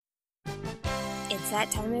that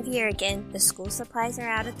time of year again. The school supplies are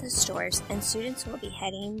out at the stores, and students will be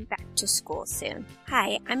heading back to school soon.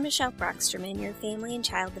 Hi, I'm Michelle Brocksterman, your Family and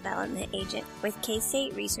Child Development Agent with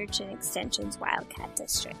K-State Research and Extension's Wildcat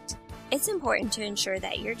District. It's important to ensure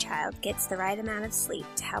that your child gets the right amount of sleep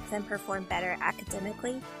to help them perform better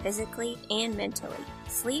academically, physically, and mentally.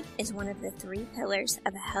 Sleep is one of the 3 pillars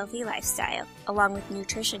of a healthy lifestyle, along with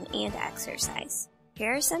nutrition and exercise.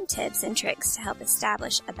 Here are some tips and tricks to help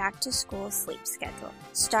establish a back-to-school sleep schedule.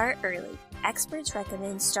 Start early. Experts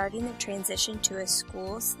recommend starting the transition to a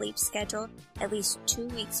school sleep schedule at least 2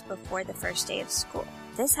 weeks before the first day of school.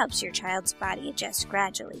 This helps your child's body adjust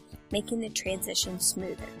gradually, making the transition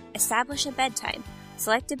smoother. Establish a bedtime.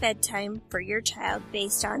 Select a bedtime for your child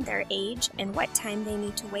based on their age and what time they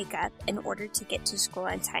need to wake up in order to get to school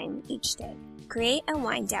on time each day. Create a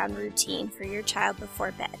wind-down routine for your child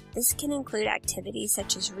before bed. This can include activities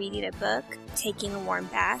such as reading a book, taking a warm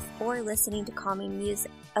bath, or listening to calming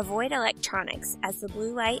music. Avoid electronics, as the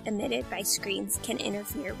blue light emitted by screens can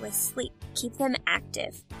interfere with sleep. Keep them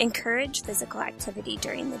active. Encourage physical activity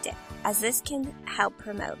during the day, as this can help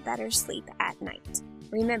promote better sleep at night.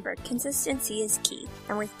 Remember, consistency is key,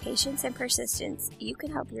 and with patience and persistence, you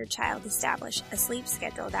can help your child establish a sleep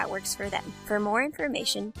schedule that works for them. For more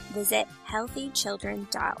information, visit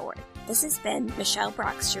healthychildren.org. This has been Michelle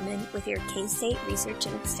Brocksterman with your K-State Research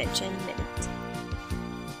and Extension Minute.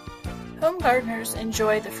 Home gardeners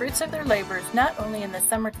enjoy the fruits of their labors not only in the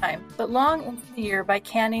summertime, but long into the year by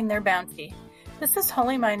canning their bounty. This is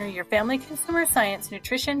Holly Miner, your Family Consumer Science,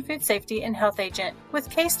 Nutrition, Food Safety, and Health Agent with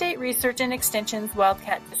K-State Research and Extension's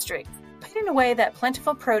Wildcat District. Putting away that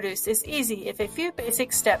plentiful produce is easy if a few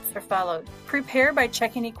basic steps are followed. Prepare by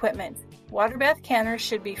checking equipment. Water bath canners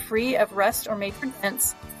should be free of rust or major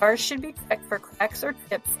dents. Jars should be checked for cracks or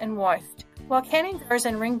tips and washed. While canning jars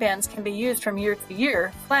and ring bands can be used from year to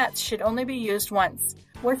year, flats should only be used once.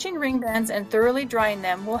 Washing ring bands and thoroughly drying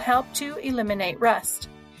them will help to eliminate rust.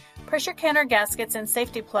 Pressure canner gaskets and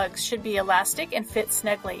safety plugs should be elastic and fit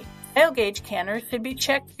snugly. Dial gauge canners should be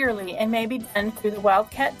checked yearly and may be done through the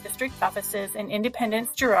Wildcat District offices in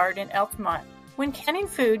Independence, Girard, and Altamont. When canning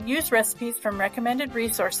food, use recipes from recommended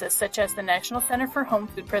resources such as the National Center for Home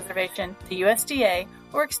Food Preservation, the USDA,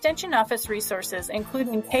 or Extension Office resources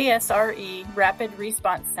including KSRE Rapid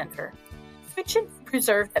Response Center. Food should be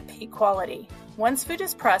preserved at peak quality. Once food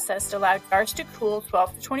is processed, allow jars to cool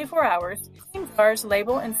 12 to 24 hours. Clean jars,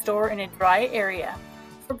 label, and store in a dry area.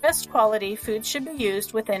 For best quality, food should be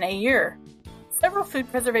used within a year. Several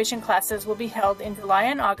food preservation classes will be held in July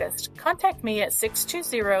and August. Contact me at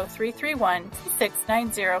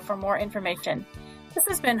 620-331-2690 for more information. This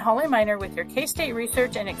has been Holly Miner with your K-State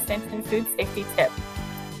Research and Extension Food Safety Tip.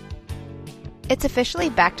 It's officially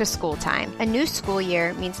back to school time. A new school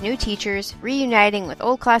year means new teachers, reuniting with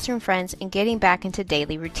old classroom friends, and getting back into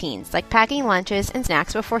daily routines, like packing lunches and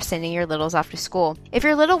snacks before sending your littles off to school. If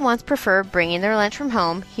your little ones prefer bringing their lunch from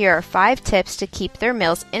home, here are 5 tips to keep their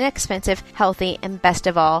meals inexpensive, healthy, and best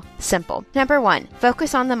of all, simple. Number 1,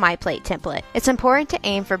 focus on the My Plate template. It's important to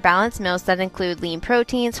aim for balanced meals that include lean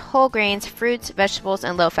proteins, whole grains, fruits, vegetables,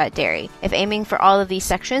 and low-fat dairy. If aiming for all of these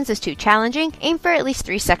sections is too challenging, aim for at least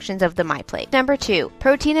 3 sections of the My Plate. Number 2,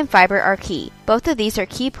 protein and fiber are key. Both of these are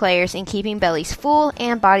key players in keeping bellies full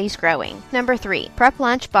and bodies growing. Number 3, prep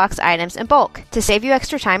lunch box items in bulk. To save you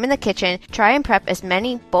extra time in the kitchen, try and prep as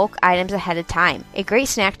many bulk items ahead of time. A great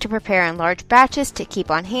snack to prepare in large batches to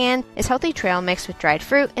keep on hand is healthy trail mix with dried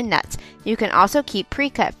fruit and nuts. You can also keep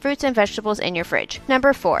pre-cut fruits and vegetables in your fridge.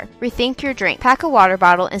 Number 4, rethink your drink. Pack a water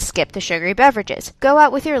bottle and skip the sugary beverages. Go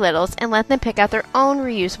out with your littles and let them pick out their own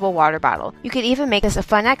reusable water bottle. You could even make this a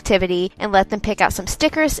fun activity and let them pick out some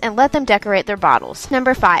stickers and let them decorate their bottles.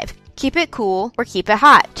 Number 5, keep it cool or keep it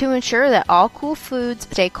hot. To ensure that all cool foods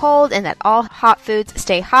stay cold and that all hot foods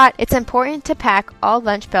stay hot, it's important to pack all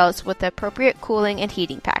lunch belts with the appropriate cooling and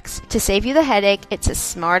heating packs. To save you the headache, it's a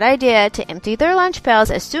smart idea to empty their lunch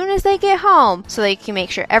belts as soon as they get home so they can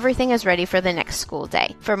make sure everything is ready for the next school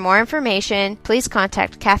day. For more information, please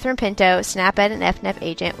contact Catherine Pinto, SNAP Ed and FNEP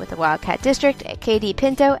agent with the Wildcat District at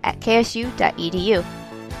kdpinto@ksu.edu.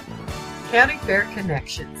 County Fair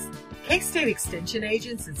Connections. K-State Extension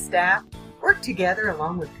agents and staff work together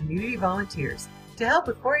along with community volunteers to help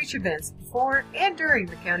with 4-H events before and during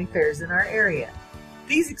the county fairs in our area.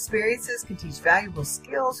 These experiences can teach valuable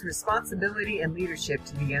skills, responsibility, and leadership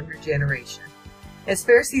to the younger generation. As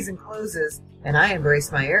fair season closes, and I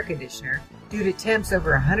embrace my air conditioner due to temps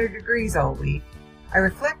over 100 degrees all week, I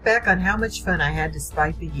reflect back on how much fun I had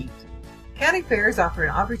despite the heat. County fairs offer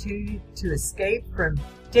an opportunity to escape from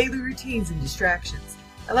daily routines and distractions,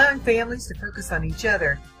 allowing families to focus on each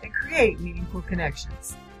other and create meaningful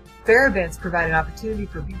connections. Fair events provide an opportunity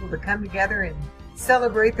for people to come together and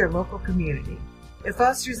celebrate their local community. It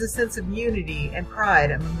fosters a sense of unity and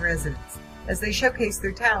pride among residents as they showcase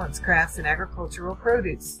their talents, crafts, and agricultural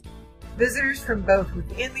produce. Visitors from both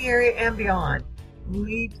within the area and beyond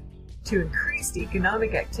lead to increased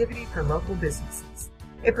economic activity for local businesses.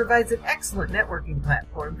 It provides an excellent networking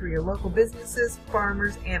platform for your local businesses,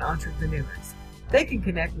 farmers, and entrepreneurs. They can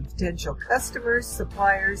connect with potential customers,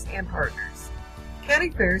 suppliers, and partners.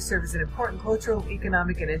 County fairs serve as an important cultural,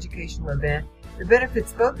 economic, and educational event that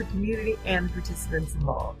benefits both the community and the participants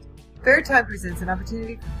involved. Fair time presents an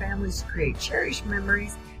opportunity for families to create cherished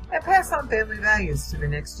memories and pass on family values to the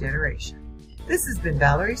next generation. This has been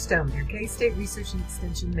Valerie Stone with your K-State Research and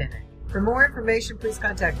Extension Minute. For more information, please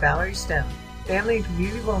contact Valerie Stone, Family and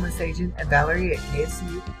Community Wellness Agent at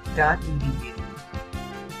valerie@ksu.edu.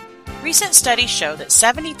 Recent studies show that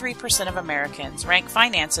 73% of Americans rank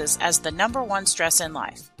finances as the number one stress in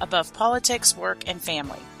life, above politics, work, and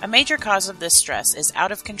family. A major cause of this stress is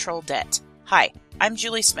out-of-control debt. Hi, I'm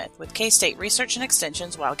Julie Smith with K-State Research and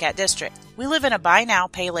Extension's Wildcat District. We live in a buy now,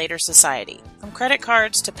 pay later society. From credit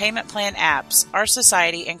cards to payment plan apps, our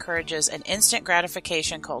society encourages an instant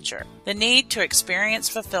gratification culture, the need to experience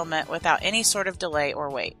fulfillment without any sort of delay or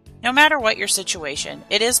wait. No matter what your situation,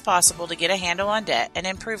 it is possible to get a handle on debt and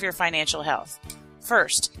improve your financial health.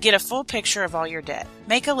 First, get a full picture of all your debt.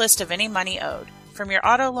 Make a list of any money owed, from your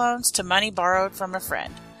auto loans to money borrowed from a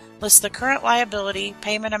friend. List the current liability,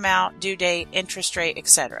 payment amount, due date, interest rate,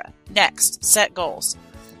 etc. Next, set goals.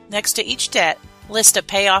 Next to each debt, list a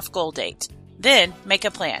payoff goal date. Then, make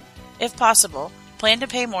a plan. If possible, plan to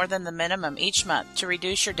pay more than the minimum each month to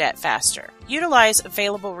reduce your debt faster. Utilize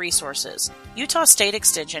available resources. Utah State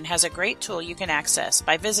Extension has a great tool you can access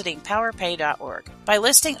by visiting powerpay.org. By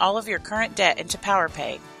listing all of your current debt into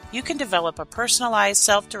PowerPay, you can develop a personalized,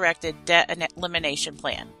 self-directed debt elimination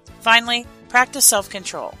plan. Finally, practice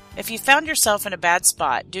self-control. If you found yourself in a bad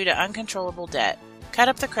spot due to uncontrollable debt, cut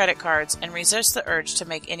up the credit cards and resist the urge to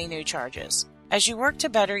make any new charges. As you work to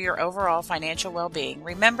better your overall financial well-being,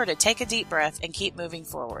 remember to take a deep breath and keep moving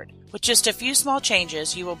forward. With just a few small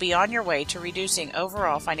changes, you will be on your way to reducing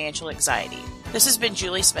overall financial anxiety. This has been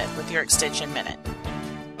Julie Smith with your Extension Minute.